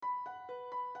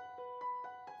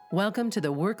Welcome to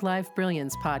the Work-Life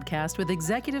Brilliance podcast with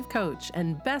executive coach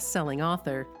and best-selling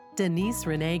author, Denise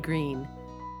Renee Green.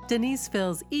 Denise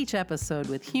fills each episode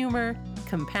with humor,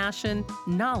 compassion,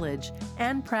 knowledge,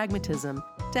 and pragmatism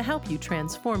to help you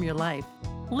transform your life.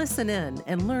 Listen in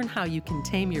and learn how you can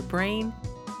tame your brain,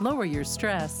 lower your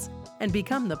stress, and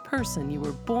become the person you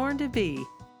were born to be.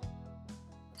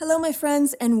 Hello, my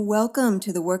friends, and welcome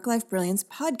to the Work-Life Brilliance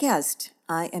podcast.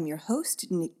 I am your host,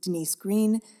 Denise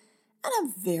Green, and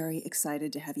I'm very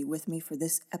excited to have you with me for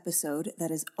this episode that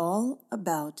is all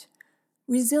about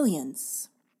resilience.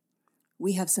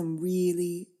 We have some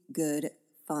really good,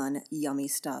 fun, yummy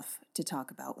stuff to talk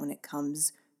about when it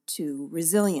comes to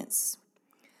resilience.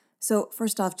 So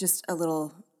first off, just a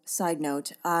little side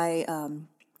note. I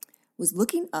was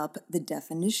looking up the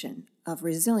definition of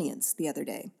resilience the other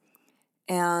day,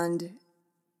 and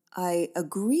I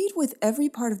agreed with every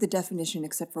part of the definition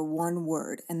except for one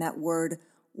word, and that word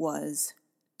was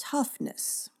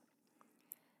toughness.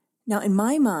 Now, in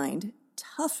my mind,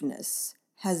 toughness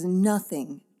has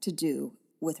nothing to do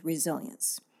with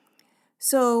resilience.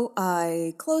 So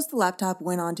I closed the laptop,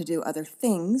 went on to do other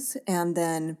things, and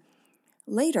then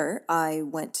later I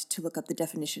went to look up the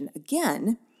definition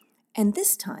again, and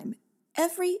this time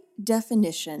every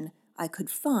definition I could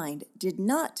find did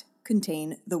not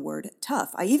contain the word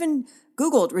tough. I even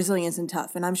Googled resilience and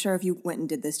tough, and I'm sure if you went and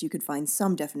did this, you could find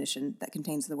some definition that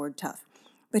contains the word tough.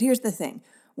 But here's the thing.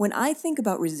 When I think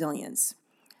about resilience,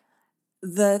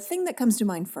 the thing that comes to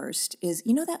mind first is,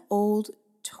 you know that old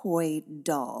toy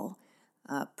doll,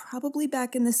 probably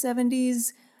back in the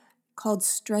 70s, called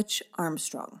Stretch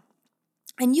Armstrong.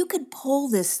 And you could pull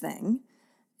this thing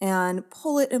and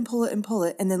pull it and pull it and pull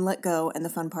it and then let go, and the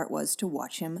fun part was to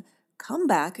watch him come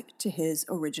back to his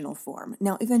original form.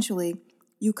 Now, eventually,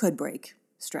 you could break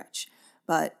Stretch,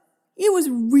 but it was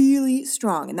really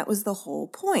strong, and that was the whole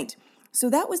point. So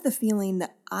that was the feeling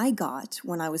that I got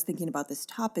when I was thinking about this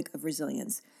topic of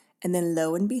resilience. And then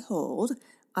lo and behold,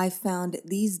 I found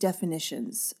these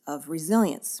definitions of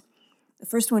resilience. The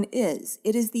first one is,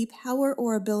 it is the power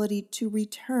or ability to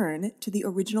return to the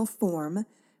original form,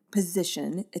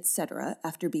 position, etc.,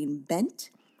 after being bent,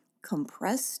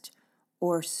 compressed,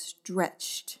 or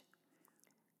stretched.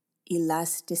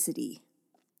 Elasticity.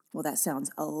 Well, that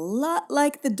sounds a lot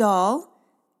like the doll,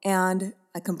 and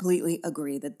I completely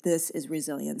agree that this is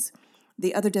resilience.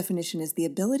 The other definition is the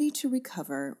ability to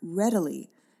recover readily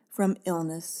from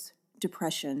illness,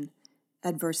 depression,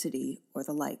 adversity, or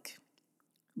the like.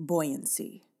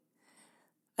 Buoyancy.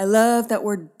 I love that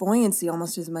word buoyancy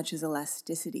almost as much as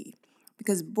elasticity,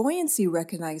 because buoyancy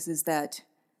recognizes that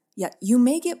you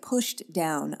may get pushed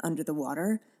down under the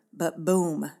water, but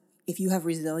boom, if you have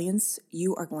resilience,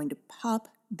 you are going to pop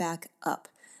back up.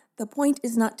 The point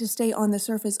is not to stay on the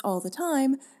surface all the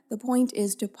time. The point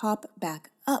is to pop back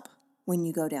up when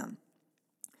you go down.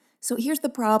 So here's the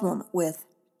problem with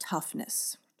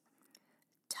toughness.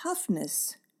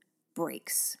 Toughness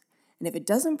breaks. And if it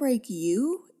doesn't break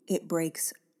you, it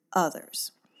breaks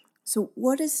others. So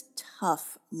what does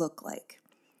tough look like?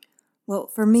 Well,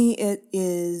 for me, it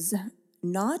is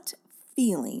not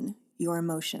feeling your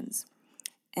emotions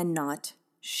and not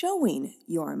showing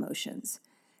your emotions,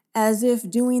 as if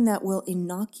doing that will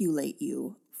inoculate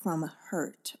you from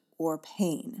hurt or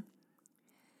pain.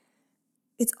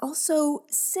 It's also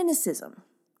cynicism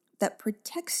that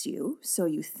protects you, so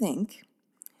you think,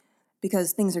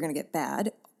 because things are going to get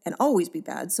bad and always be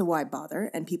bad, so why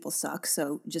bother? And people suck,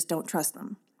 so just don't trust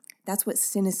them. That's what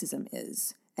cynicism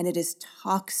is. And it is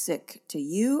toxic to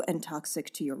you and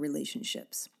toxic to your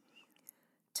relationships.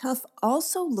 Tough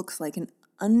also looks like an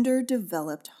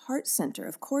underdeveloped heart center.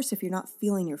 Of course, if you're not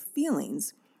feeling your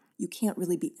feelings, you can't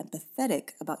really be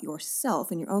empathetic about yourself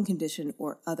and your own condition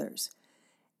or others.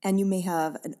 And you may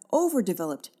have an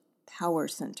overdeveloped power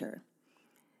center.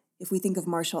 If we think of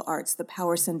martial arts, the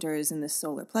power center is in the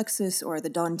solar plexus, or the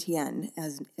dantian,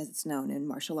 as it's known in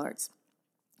martial arts.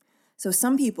 So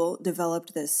some people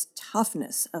developed this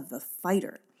toughness of the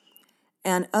fighter,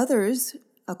 and others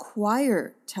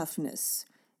acquire toughness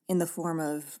in the form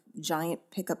of giant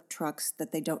pickup trucks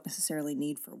that they don't necessarily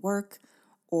need for work,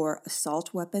 or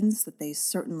assault weapons that they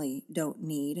certainly don't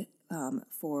need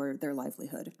for their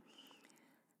livelihood.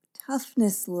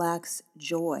 Toughness lacks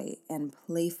joy and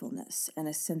playfulness and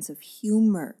a sense of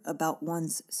humor about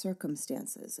one's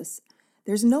circumstances.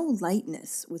 There's no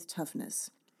lightness with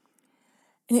toughness.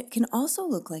 And it can also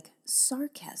look like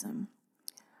sarcasm.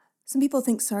 Some people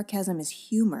think sarcasm is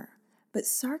humor, but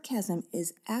sarcasm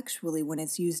is actually, when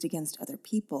it's used against other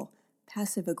people,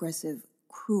 passive-aggressive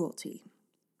cruelty.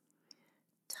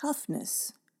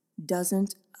 Toughness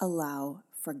doesn't allow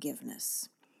forgiveness.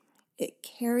 it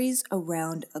carries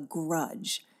around a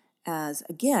grudge, as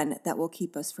again, that will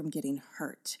keep us from getting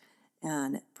hurt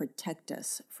and protect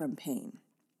us from pain.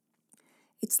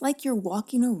 It's like you're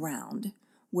walking around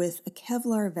with a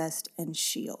Kevlar vest and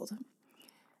shield,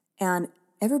 and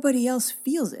everybody else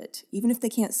feels it, even if they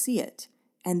can't see it,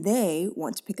 and they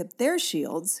want to pick up their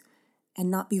shields and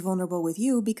not be vulnerable with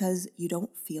you because you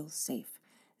don't feel safe.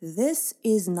 This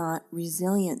is not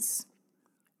resilience.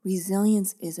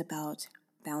 Resilience is about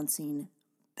bouncing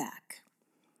back.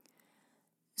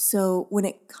 So when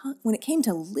it came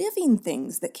to living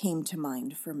things that came to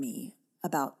mind for me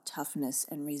about toughness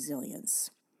and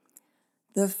resilience,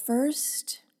 the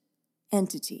first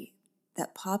entity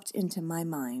that popped into my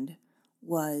mind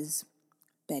was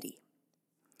Betty.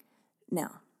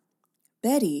 Now,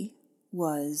 Betty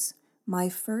was my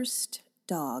first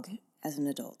dog as an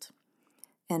adult.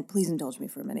 And please indulge me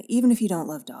for a minute. Even if you don't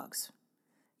love dogs,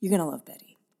 you're going to love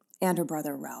Betty and her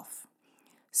brother Ralph.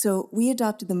 So we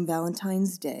adopted them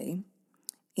Valentine's Day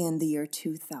in the year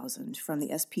 2000 from the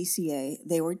SPCA.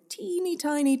 They were teeny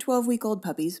tiny 12-week-old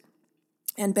puppies.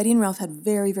 And Betty and Ralph had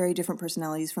very, very different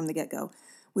personalities from the get-go.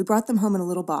 We brought them home in a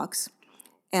little box,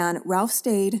 and Ralph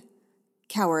stayed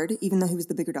coward, even though he was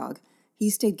the bigger dog. He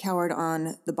stayed coward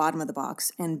on the bottom of the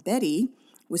box, and Betty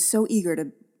was so eager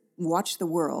to watch the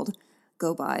world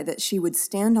go by that she would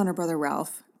stand on her brother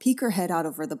Ralph, peek her head out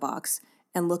over the box,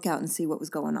 and look out and see what was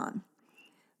going on.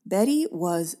 Betty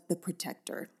was the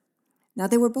protector. Now,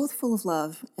 they were both full of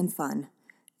love and fun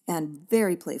and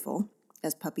very playful,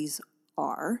 as puppies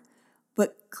are,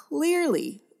 but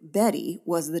clearly Betty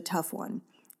was the tough one.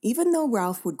 Even though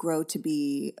Ralph would grow to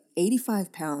be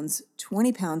 85 pounds,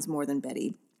 20 pounds more than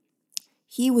Betty,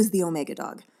 he was the omega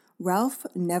dog. Ralph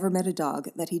never met a dog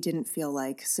that he didn't feel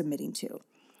like submitting to.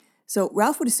 So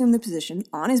Ralph would assume the position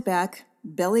on his back,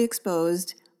 belly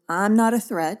exposed, I'm not a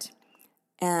threat,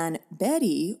 and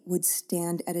Betty would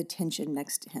stand at attention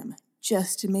next to him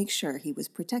just to make sure he was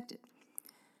protected.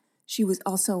 She was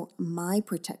also my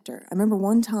protector. I remember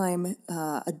one time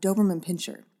a Doberman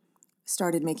Pinscher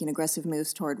started making aggressive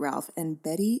moves toward Ralph, and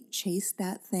Betty chased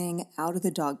that thing out of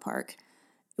the dog park.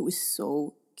 It was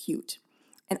so cute.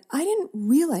 And I didn't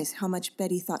realize how much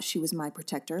Betty thought she was my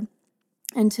protector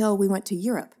until we went to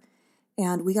Europe.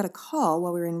 And we got a call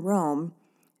while we were in Rome,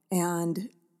 and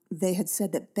they had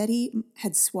said that Betty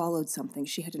had swallowed something.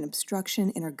 She had an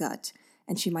obstruction in her gut,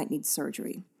 and she might need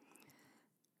surgery.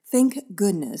 Thank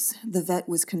goodness the vet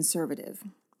was conservative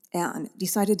and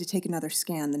decided to take another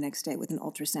scan the next day with an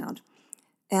ultrasound.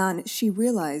 And she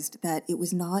realized that it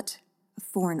was not a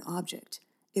foreign object.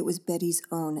 It was Betty's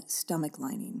own stomach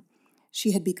lining.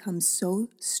 She had become so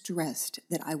stressed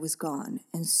that I was gone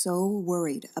and so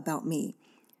worried about me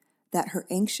that her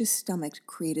anxious stomach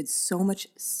created so much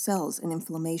cells and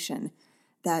inflammation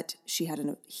that she had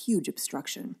a huge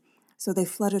obstruction. So they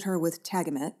flooded her with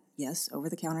Tagamet, yes,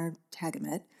 over-the-counter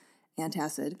Tagamet,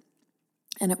 antacid,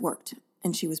 and it worked,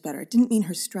 and she was better. It didn't mean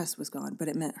her stress was gone, but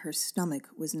it meant her stomach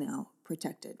was now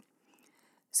protected.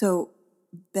 So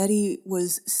Betty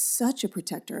was such a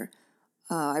protector.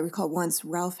 I recall once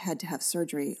Ralph had to have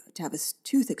surgery to have his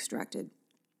tooth extracted,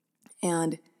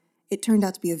 and it turned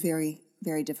out to be a very,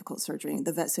 very difficult surgery.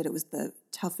 The vet said it was the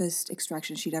toughest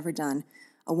extraction she'd ever done.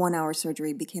 A 1-hour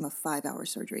surgery became a 5-hour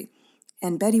surgery.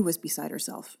 And Betty was beside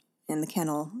herself in the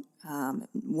kennel,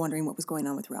 wondering what was going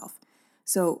on with Ralph.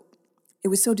 So it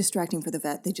was so distracting for the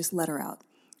vet, they just let her out.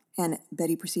 And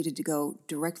Betty proceeded to go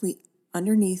directly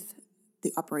underneath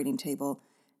the operating table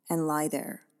and lie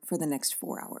there for the next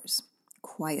 4 hours,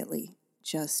 quietly,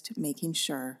 just making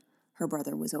sure her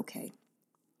brother was okay.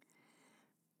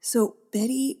 So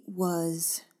Betty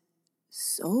was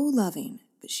so loving,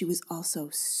 but she was also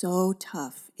so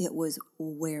tough. It was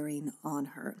wearing on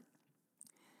her.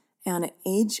 And at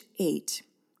age 8,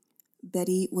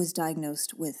 Betty was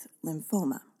diagnosed with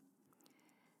lymphoma.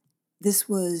 This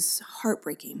was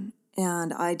heartbreaking,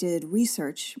 and I did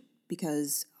research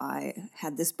because I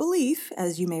had this belief,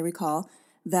 as you may recall,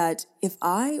 that if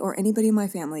I or anybody in my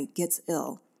family gets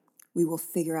ill, we will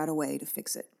figure out a way to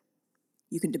fix it.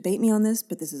 You can debate me on this,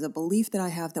 but this is a belief that I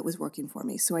have that was working for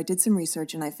me. So I did some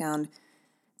research, and I found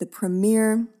the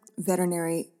premier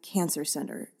veterinary cancer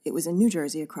center. It was in New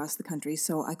Jersey across the country,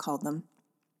 so I called them,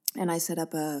 and I set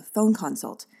up a phone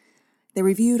consult. They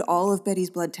reviewed all of Betty's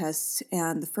blood tests,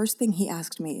 and the first thing he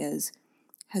asked me is,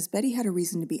 has Betty had a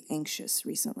reason to be anxious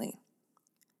recently?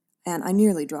 And I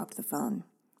nearly dropped the phone.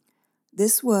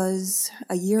 This was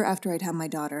a year after I'd had my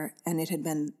daughter, and it had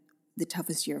been the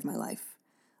toughest year of my life.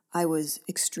 I was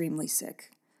extremely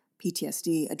sick.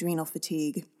 PTSD, adrenal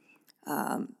fatigue,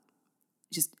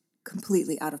 just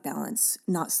completely out of balance,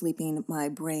 not sleeping. My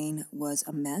brain was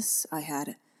a mess. I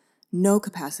had no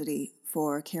capacity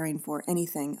for caring for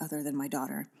anything other than my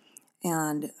daughter.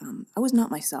 And I was not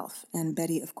myself. And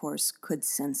Betty, of course, could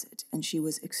sense it. And she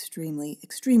was extremely,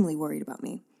 extremely worried about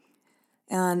me.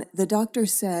 And the doctor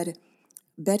said,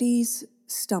 Betty's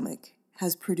stomach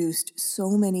has produced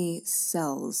so many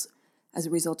cells as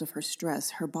a result of her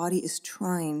stress. Her body is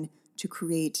trying to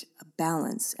create a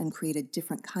balance and create a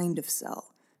different kind of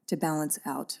cell to balance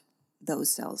out those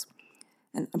cells.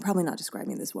 And I'm probably not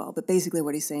describing this well, but basically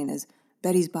what he's saying is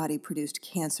Betty's body produced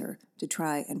cancer to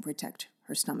try and protect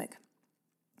her stomach.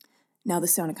 Now,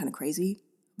 this sounded kind of crazy,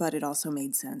 but it also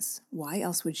made sense. Why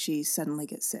else would she suddenly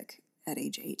get sick at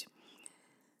age 8?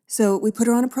 So we put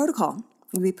her on a protocol.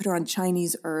 We put her on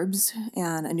Chinese herbs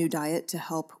and a new diet to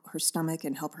help her stomach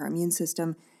and help her immune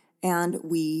system. And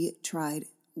we tried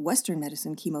Western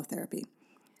medicine chemotherapy.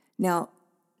 Now,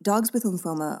 dogs with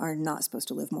lymphoma are not supposed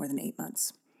to live more than 8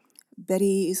 months.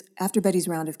 After Betty's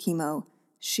round of chemo,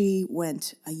 she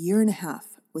went a year and a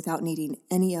half without needing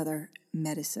any other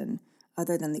medicine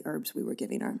other than the herbs we were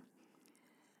giving her.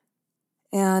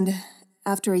 And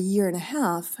after a year and a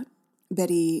half,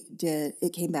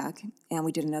 it came back, and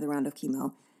we did another round of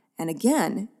chemo. And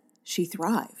again, she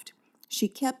thrived. She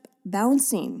kept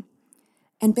bouncing.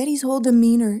 And Betty's whole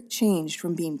demeanor changed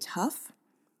from being tough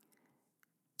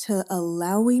to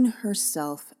allowing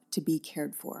herself to be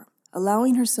cared for,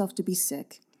 allowing herself to be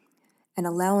sick, and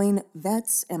allowing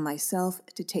vets and myself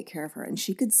to take care of her. And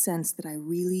she could sense that I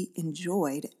really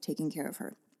enjoyed taking care of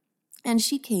her. And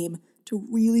she came to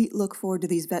really look forward to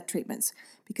these vet treatments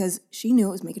because she knew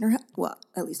it was making her, well,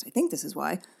 at least I think this is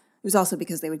why. It was also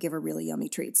because they would give her really yummy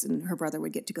treats and her brother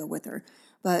would get to go with her.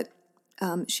 But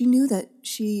she knew that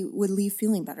she would leave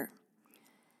feeling better.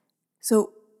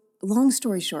 So long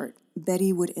story short,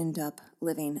 Betty would end up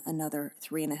living another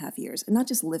 3.5 years. And not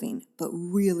just living, but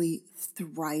really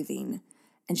thriving.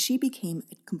 And she became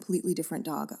a completely different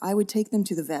dog. I would take them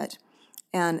to the vet,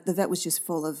 and the vet was just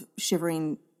full of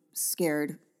shivering,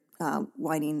 scared,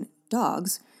 whining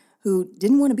dogs who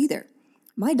didn't want to be there.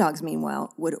 My dogs,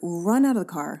 meanwhile, would run out of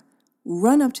the car,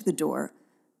 run up to the door,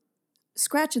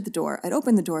 scratch at the door. I'd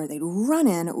open the door. They'd run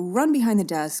in, run behind the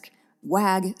desk,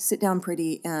 wag, sit down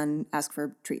pretty, and ask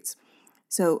for treats.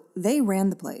 So they ran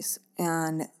the place,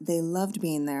 and they loved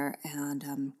being there,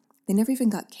 and they never even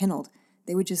got kenneled.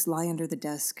 They would just lie under the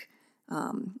desk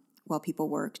while people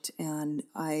worked. And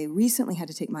I recently had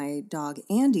to take my dog,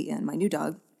 Andy, in, my new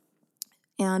dog,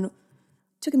 and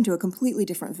took him to a completely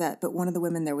different vet, but one of the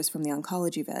women there was from the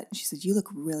oncology vet. And she said, "You look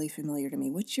really familiar to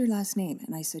me. What's your last name?"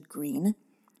 And I said, "Green."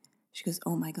 She goes,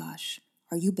 "Oh my gosh,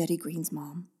 are you Betty Green's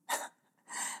mom?"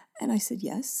 And I said,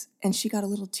 "Yes." And she got a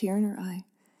little tear in her eye.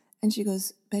 And she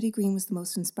goes, "Betty Green was the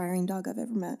most inspiring dog I've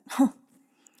ever met."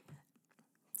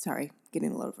 Sorry,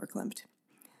 getting a little verklempt.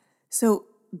 So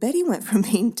Betty went from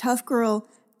being tough girl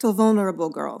to vulnerable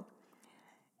girl.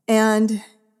 And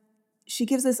she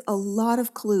gives us a lot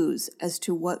of clues as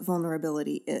to what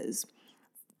vulnerability is.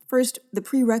 First, the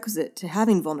prerequisite to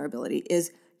having vulnerability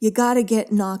is you got to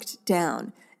get knocked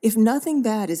down. If nothing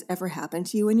bad has ever happened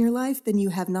to you in your life, then you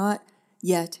have not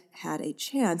yet had a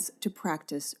chance to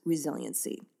practice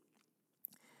resiliency.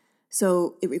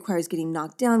 So it requires getting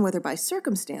knocked down, whether by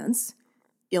circumstance,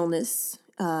 illness,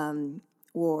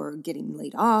 or getting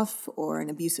laid off, or an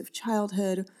abusive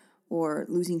childhood, or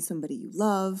losing somebody you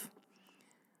love.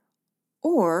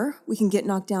 Or we can get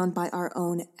knocked down by our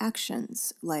own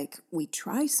actions, like we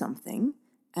try something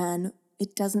and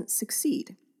it doesn't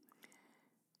succeed.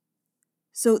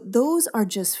 So those are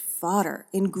just fodder,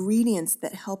 ingredients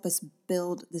that help us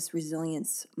build this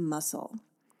resilience muscle.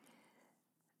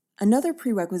 Another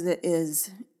prerequisite is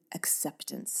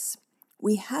acceptance.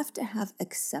 We have to have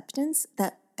acceptance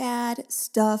that bad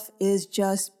stuff is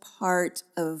just part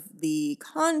of the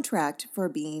contract for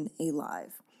being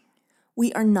alive.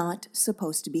 We are not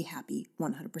supposed to be happy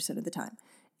 100% of the time.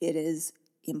 It is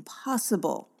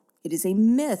impossible. It is a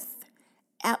myth.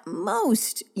 At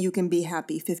most, you can be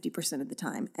happy 50% of the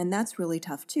time, and that's really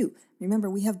tough too. Remember,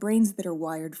 we have brains that are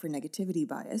wired for negativity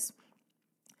bias.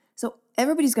 So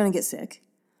everybody's going to get sick.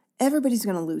 Everybody's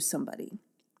going to lose somebody.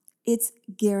 It's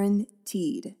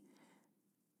guaranteed.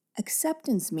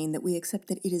 Acceptance means that we accept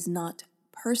that it is not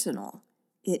personal.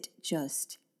 It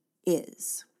just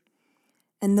is.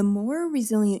 And the more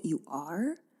resilient you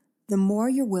are, the more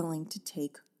you're willing to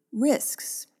take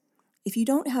risks. If you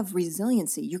don't have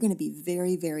resiliency, you're going to be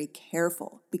very, very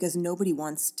careful because nobody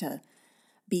wants to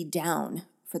be down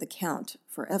for the count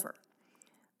forever.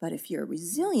 But if you're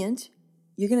resilient,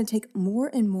 you're going to take more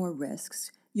and more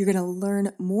risks. You're going to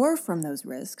learn more from those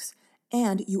risks,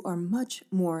 and you are much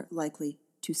more likely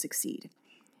to succeed.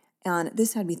 And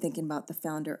this had me thinking about the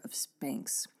founder of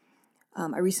Spanx.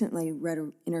 I recently read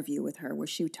an interview with her where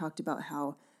she talked about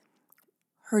how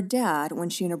her dad, when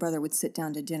she and her brother would sit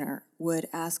down to dinner, would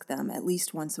ask them at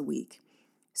least once a week,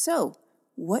 "So,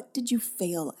 what did you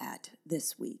fail at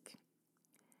this week?"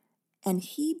 And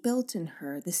he built in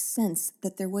her the sense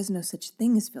that there was no such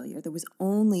thing as failure. There was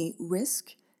only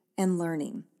risk and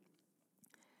learning.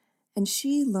 And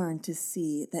she learned to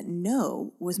see that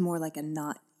no was more like a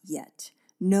not yet.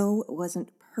 No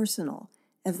wasn't personal.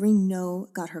 Every no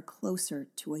got her closer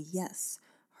to a yes.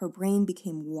 Her brain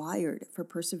became wired for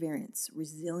perseverance,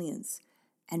 resilience,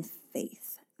 and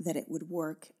faith that it would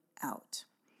work out.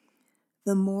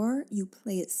 The more you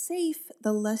play it safe,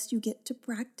 the less you get to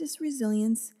practice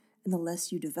resilience and the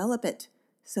less you develop it.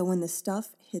 So when the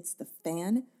stuff hits the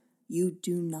fan, you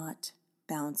do not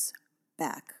bounce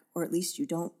back, or at least you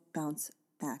don't bounce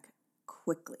back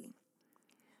quickly.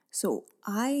 So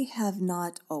I have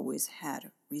not always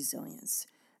had resilience.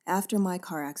 After my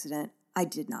car accident, I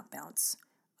did not bounce.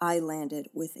 I landed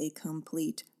with a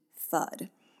complete thud.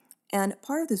 And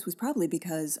part of this was probably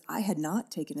because I had not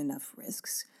taken enough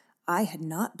risks. I had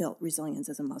not built resilience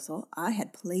as a muscle. I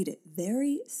had played it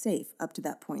very safe up to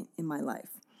that point in my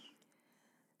life.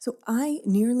 So I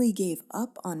nearly gave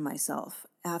up on myself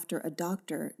after a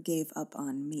doctor gave up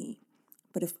on me.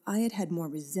 But if I had had more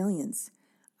resilience,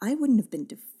 I wouldn't have been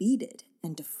defeated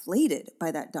and deflated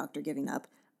by that doctor giving up.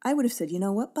 I would have said, "You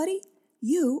know what, buddy?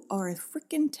 You are a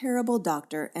freaking terrible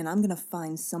doctor, and I'm going to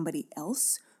find somebody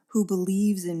else who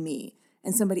believes in me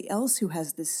and somebody else who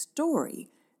has this story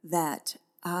that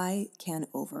I can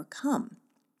overcome."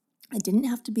 I didn't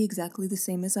have to be exactly the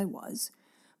same as I was,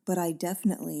 but I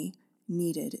definitely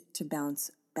needed to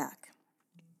bounce back.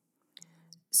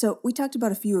 So we talked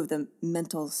about a few of the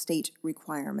mental state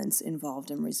requirements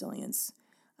involved in resilience.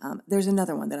 There's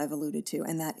another one that I've alluded to,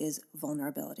 and that is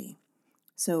vulnerability.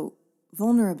 So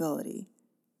vulnerability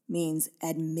means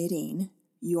admitting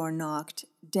you are knocked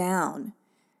down.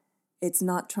 It's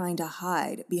not trying to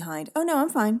hide behind, "Oh no, I'm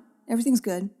fine. Everything's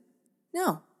good."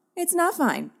 No, it's not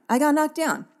fine. I got knocked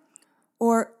down.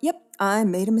 Or, "Yep, I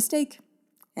made a mistake,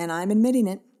 and I'm admitting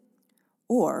it."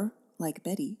 Or, like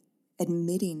Betty,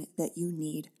 admitting that you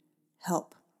need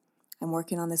help. I'm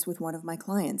working on this with one of my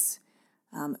clients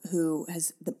who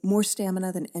has more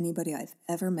stamina than anybody I've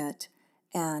ever met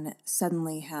and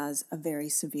suddenly has a very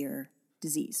severe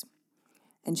disease.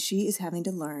 And she is having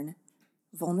to learn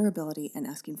vulnerability and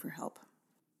asking for help.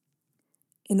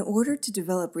 In order to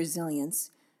develop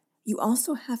resilience, you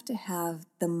also have to have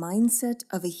the mindset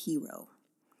of a hero.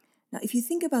 Now, if you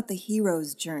think about the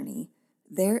hero's journey,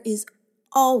 there is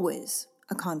always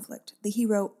a conflict. The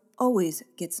hero always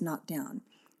gets knocked down.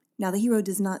 Now, the hero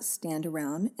does not stand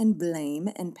around and blame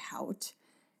and pout.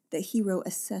 The hero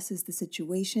assesses the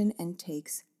situation and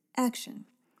takes action.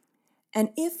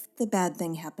 And if the bad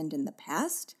thing happened in the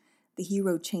past, the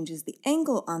hero changes the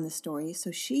angle on the story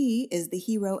so she is the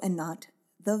hero and not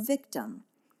the victim.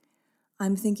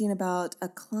 I'm thinking about a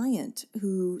client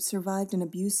who survived an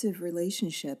abusive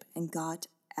relationship and got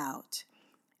out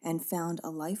and found a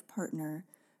life partner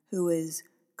who is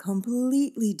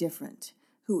completely different,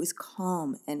 who is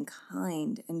calm and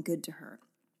kind and good to her.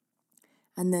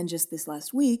 And then just this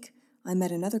last week, I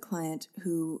met another client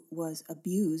who was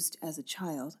abused as a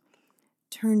child,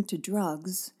 turned to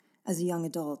drugs as a young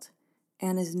adult,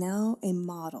 and is now a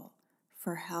model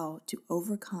for how to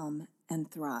overcome and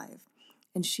thrive.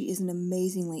 And she is an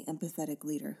amazingly empathetic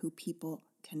leader who people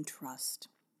can trust.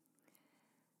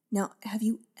 Now, have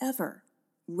you ever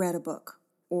read a book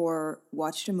or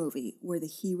watched a movie where the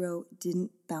hero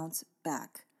didn't bounce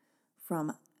back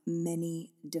from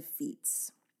many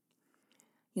defeats?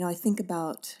 You know, I think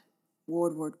about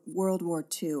World War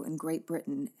II and Great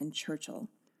Britain and Churchill.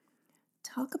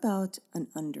 Talk about an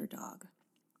underdog.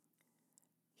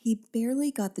 He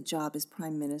barely got the job as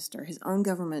prime minister. His own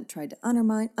government tried to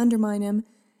undermine him,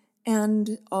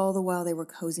 and all the while they were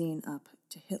cozying up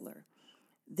to Hitler.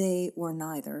 They were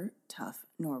neither tough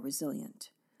nor resilient,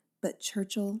 but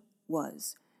Churchill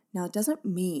was. Now, it doesn't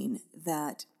mean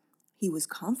that he was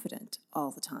confident all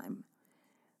the time,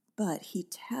 but he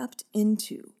tapped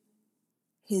into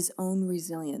his own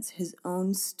resilience, his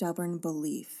own stubborn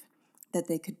belief that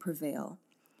they could prevail.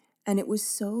 And it was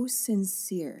so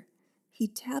sincere. He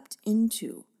tapped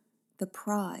into the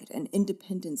pride and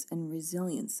independence and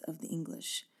resilience of the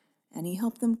English, and he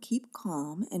helped them keep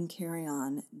calm and carry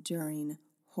on during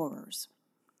horrors.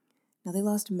 Now, they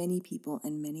lost many people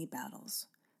and many battles,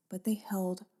 but they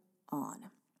held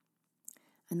on.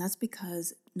 And that's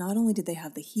because not only did they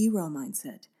have the hero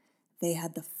mindset, they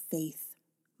had the faith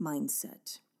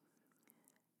mindset.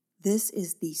 This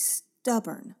is the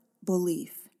stubborn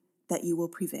belief that you will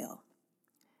prevail,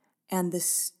 and the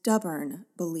stubborn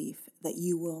belief that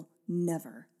you will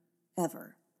never,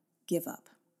 ever give up.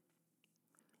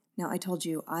 Now, I told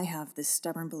you I have this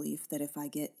stubborn belief that if I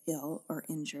get ill or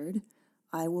injured,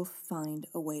 I will find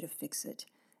a way to fix it,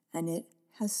 and it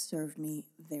has served me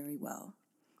very well.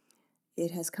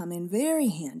 It has come in very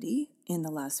handy in the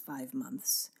last 5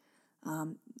 months.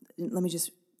 Let me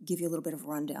just give you a little bit of a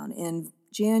rundown. In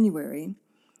January,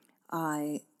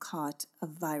 I caught a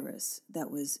virus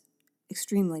that was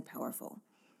extremely powerful.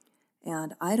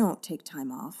 And I don't take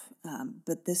time off,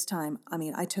 but this time,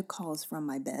 I took calls from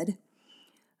my bed.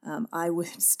 I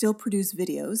would still produce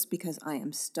videos because I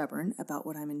am stubborn about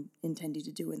what I'm intending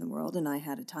to do in the world, and I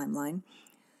had a timeline.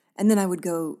 And then I would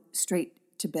go straight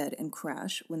to bed and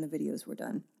crash when the videos were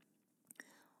done.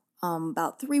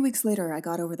 About 3 weeks later, I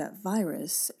got over that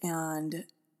virus, and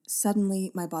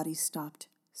suddenly my body stopped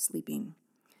sleeping.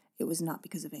 It was not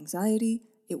because of anxiety,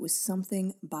 it was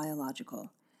something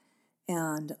biological.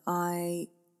 And I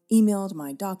emailed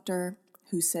my doctor,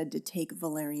 who said to take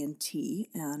valerian tea,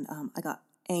 and I got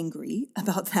angry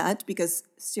about that because,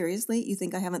 seriously, you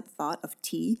think I haven't thought of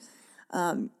tea?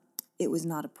 It was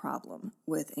not a problem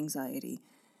with anxiety.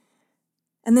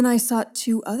 And then I sought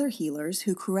 2 other healers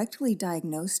who correctly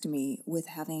diagnosed me with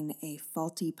having a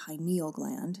faulty pineal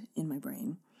gland in my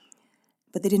brain,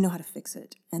 but they didn't know how to fix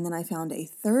it. And then I found a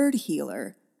 3rd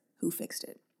healer who fixed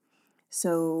it.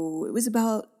 So it was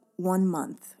about 1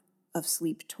 month of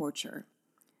sleep torture,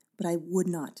 but I would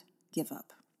not give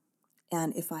up.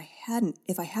 And if I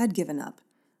had given up,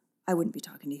 I wouldn't be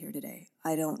talking to you here today.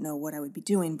 I don't know what I would be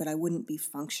doing, but I wouldn't be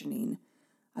functioning.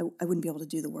 I wouldn't be able to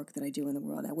do the work that I do in the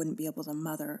world. I wouldn't be able to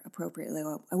mother appropriately.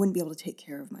 I wouldn't be able to take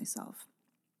care of myself.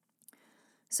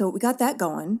 So we got that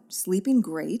going, sleeping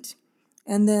great.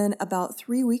 And then about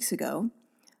 3 weeks ago,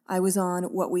 I was on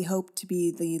what we hope to be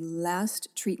the last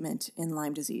treatment in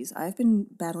Lyme disease. I've been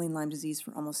battling Lyme disease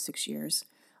for almost 6 years.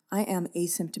 I am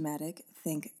asymptomatic,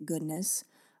 thank goodness,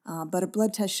 but a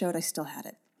blood test showed I still had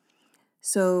it.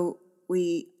 So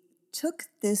we took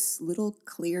this little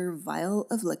clear vial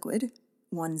of liquid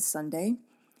one Sunday,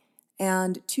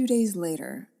 and 2 days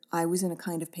later, I was in a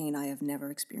kind of pain I have never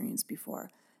experienced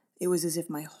before. It was as if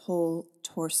my whole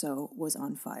torso was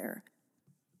on fire.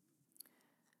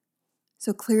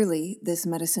 So clearly, this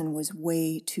medicine was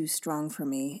way too strong for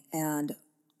me, and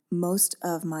most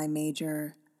of my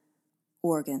major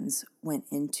organs went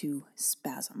into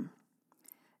spasm.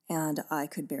 And I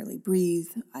could barely breathe,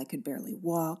 I could barely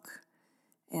walk,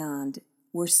 and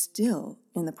we're still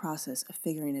in the process of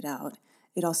figuring it out.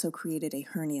 It also created a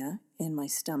hernia in my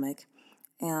stomach,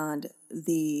 and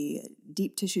the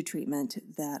deep tissue treatment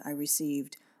that I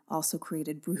received also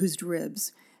created bruised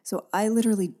ribs. So I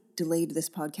literally delayed this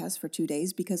podcast for 2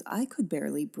 days because I could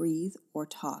barely breathe or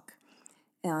talk.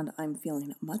 And I'm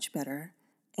feeling much better,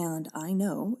 and I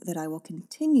know that I will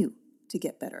continue to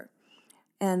get better.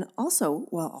 And also,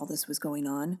 while all this was going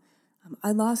on,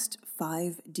 I lost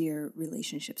 5 dear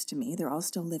relationships to me. They're all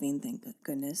still living, thank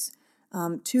goodness.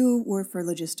 2 were for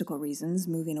logistical reasons,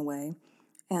 moving away.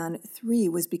 And 3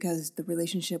 was because the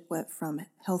relationship went from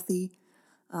healthy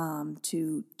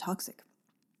to toxic.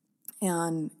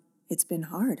 And it's been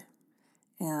hard,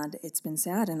 and it's been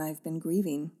sad, and I've been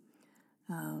grieving.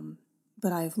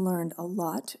 But I've learned a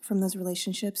lot from those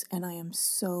relationships, and I am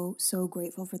so, so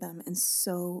grateful for them and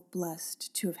so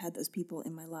blessed to have had those people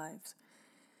in my lives.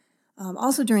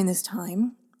 Also during this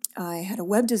time, I had a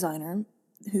web designer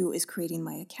who is creating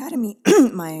my academy,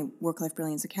 my Work-Life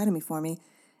Brilliance Academy for me,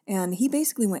 and he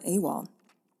basically went AWOL,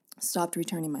 stopped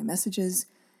returning my messages,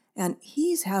 and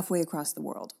he's halfway across the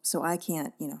world, so I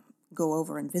can't, go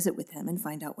over and visit with him and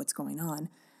find out what's going on.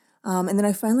 And then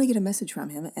I finally get a message from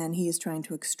him, and he is trying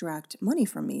to extract money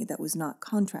from me that was not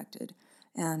contracted,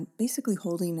 and basically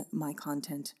holding my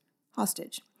content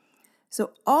hostage.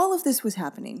 So all of this was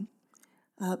happening,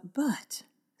 but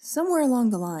somewhere along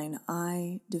the line,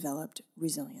 I developed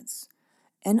resilience,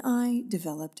 and I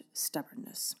developed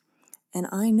stubbornness, and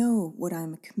I know what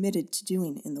I'm committed to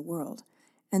doing in the world.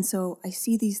 And so I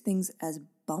see these things as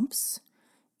bumps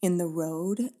in the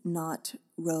road, not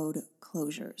road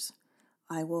closures.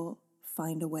 I will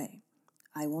find a way.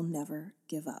 I will never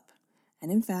give up.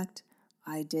 And in fact,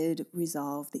 I did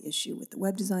resolve the issue with the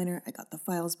web designer. I got the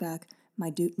files back.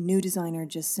 My new designer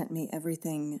just sent me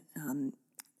everything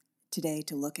today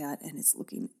to look at, and it's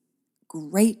looking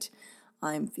great.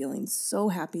 I'm feeling so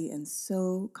happy and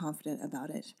so confident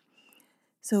about it.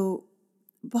 So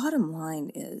bottom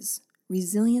line is,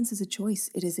 resilience is a choice.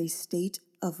 It is a state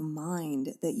of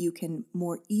mind that you can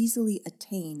more easily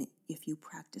attain if you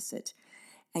practice it.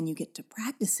 And you get to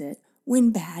practice it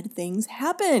when bad things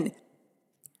happen.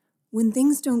 When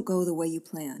things don't go the way you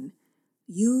plan,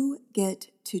 you get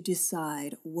to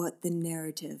decide what the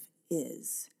narrative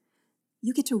is.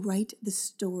 You get to write the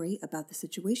story about the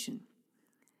situation.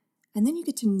 And then you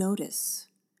get to notice,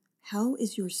 how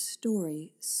is your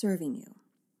story serving you?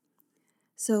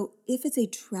 So if it's a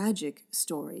tragic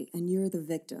story and you're the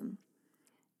victim,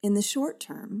 in the short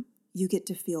term, you get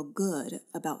to feel good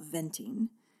about venting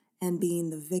and being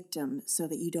the victim so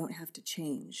that you don't have to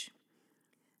change.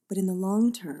 But in the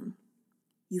long term,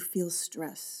 you feel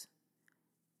stress.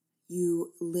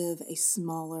 You live a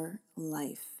smaller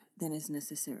life than is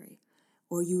necessary,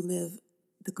 or you live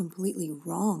the completely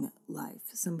wrong life,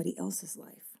 somebody else's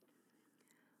life.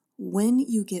 When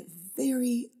you get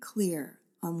very clear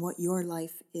on what your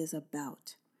life is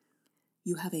about,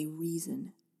 you have a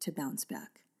reason to bounce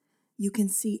back. You can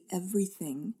see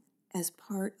everything as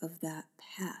part of that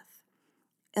path.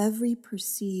 Every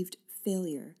perceived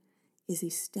failure is a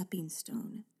stepping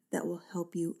stone that will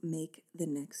help you make the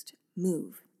next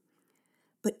move.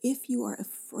 But if you are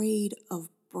afraid of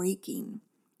breaking,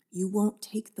 you won't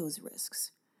take those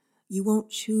risks. You won't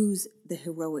choose the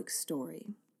heroic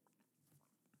story.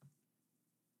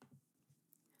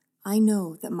 I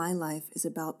know that my life is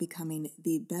about becoming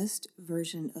the best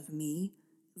version of me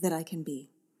that I can be.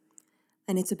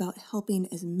 And it's about helping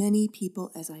as many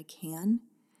people as I can,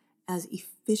 as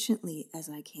efficiently as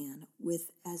I can,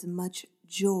 with as much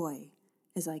joy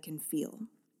as I can feel.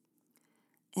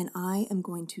 And I am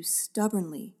going to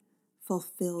stubbornly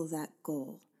fulfill that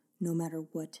goal, no matter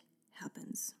what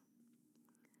happens.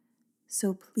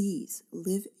 So please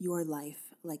live your life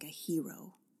like a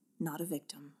hero, not a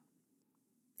victim.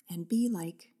 And be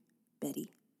like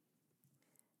Betty.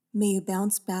 May you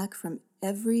bounce back from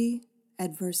every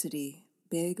adversity,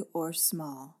 big or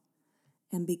small,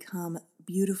 and become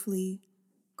beautifully,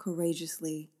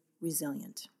 courageously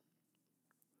resilient.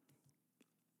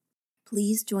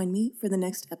 Please join me for the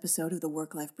next episode of the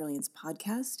Work-Life Brilliance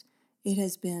podcast. It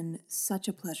has been such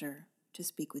a pleasure to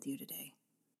speak with you today.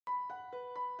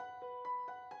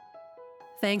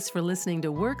 Thanks for listening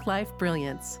to Work-Life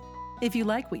Brilliance. If you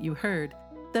like what you heard,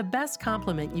 the best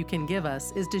compliment you can give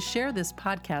us is to share this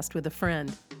podcast with a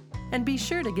friend. And be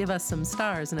sure to give us some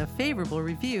stars and a favorable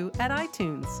review at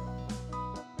iTunes.